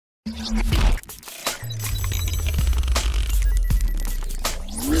Hi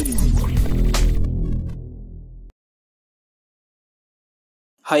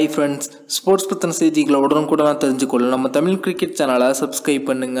friends, sports பத்தின செய்திகளை உடனுக்குடன் தெரிஞ்சுக்கொள்ள நம்ம தமிழ் கிரிக்கெட் சேனலை சப்ஸ்கிரைப்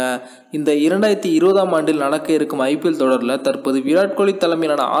பண்ணுங்க. இந்த 2020ஆம் ஆண்டில் நடக்க இருக்கும் IPL தொடரில் தற்போது விராட் கோலி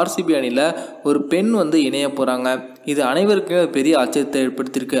தலைமையிலான RCB அணியில் ஒரு பெண் இணைய போறாங்க. இது அனைவருக்குமே பெரிய ஆச்சரியத்தை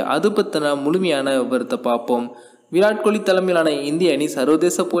ஏற்படுத்தியிருக்கு. அது பத்தின முழுமையான விவரத்தை பார்ப்போம். விராட் கோலி தலைமையிலான இந்திய அணி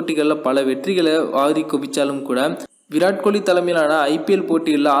சர்வதேச போட்டிகளில் பல வெற்றிகளை வாரி குவிச்சாலும் கூட விராட் கோலி தலைமையிலான IPL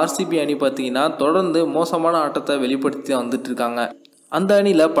போட்டிகளில் RCB அணி பார்த்தீங்கன்னா தொடர்ந்து மோசமான ஆட்டத்தை வெளிப்படுத்தி வந்துட்டு இருக்காங்க. அந்த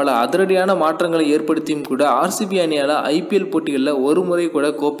அணியில் பல அதிரடியான மாற்றங்களை ஏற்படுத்தியும் கூட RCB அணியால் IPL போட்டிகளில் ஒரு முறை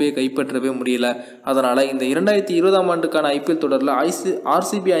கூட கோப்பையை கைப்பற்றவே முடியல. அதனால் இந்த 2020ஆம் ஆண்டுக்கான IPL தொடரில்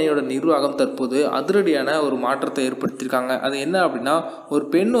RCB அணியோட நிர்வாகம் தற்போது அதிரடியான ஒரு மாற்றத்தை ஏற்படுத்தியிருக்காங்க. அது என்ன அப்படின்னா, ஒரு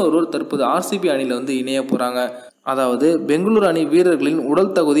பெண் ஒருவர் தற்போது RCB அணியில் இணைய போகிறாங்க. அதாவது பெங்களூரு அணி வீரர்களின்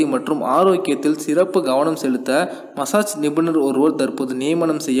உடல் தகுதி மற்றும் ஆரோக்கியத்தில் சிறப்பு கவனம் செலுத்த மசாஜ் நிபுணர் ஒருவர் தற்போது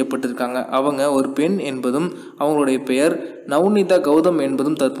நியமனம் செய்யப்பட்டிருக்காங்க. அவங்க ஒரு பெண் என்பதும் அவங்களுடைய பெயர் நவ்னிதா கௌதம்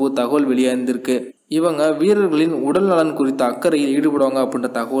என்பதும் தற்போது தகவல் வெளியாந்திருக்கு. இவங்க வீரர்களின் உடல் நலன் குறித்த அக்கறையில் ஈடுபடுவாங்க அப்படின்ற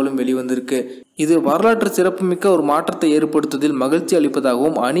தகவலும் வெளிவந்திருக்கு. இது வரலாற்று சிறப்புமிக்க ஒரு மாற்றத்தை ஏற்படுத்துவதில் மகிழ்ச்சி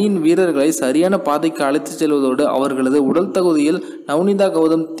அளிப்பதாகவும் அணியின் வீரர்களை சரியான பாதைக்கு அழைத்து செல்வதோடு அவர்களது உடல் தகுதியில் நவ்னிதா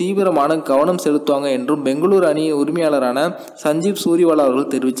கௌதம் தீவிரமான கவனம் செலுத்துவாங்க என்றும் பெங்களூரு அணி உரிமையாளரான சஞ்சீவ் சூரிவாலா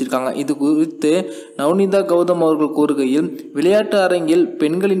அவர்கள் தெரிவிச்சிருக்காங்க. இது குறித்து நவ்னிதா கௌதம் அவர்கள் கூறுகையில், விளையாட்டு அரங்கில்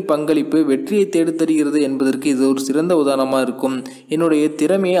பெண்களின் பங்களிப்பு வெற்றியை தேடி தருகிறது என்பதற்கு இது ஒரு சிறந்த உதாரணமாக இருக்கும். என்னுடைய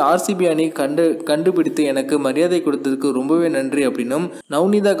திறமையை RCB அணி கண்டுபிடித்து எனக்கு மரியாதை கொடுத்ததுக்கு ரொம்பவே நன்றி அப்படின்னும்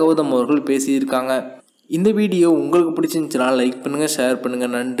நவ்னிதா கௌதம் அவர்கள் பேசியிருக்காங்க. இந்த வீடியோ உங்களுக்கு பிடிச்சிருந்துச்சுன்னா லைக் பண்ணுங்க, ஷேர் பண்ணுங்க.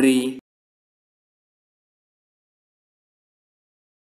 நன்றி.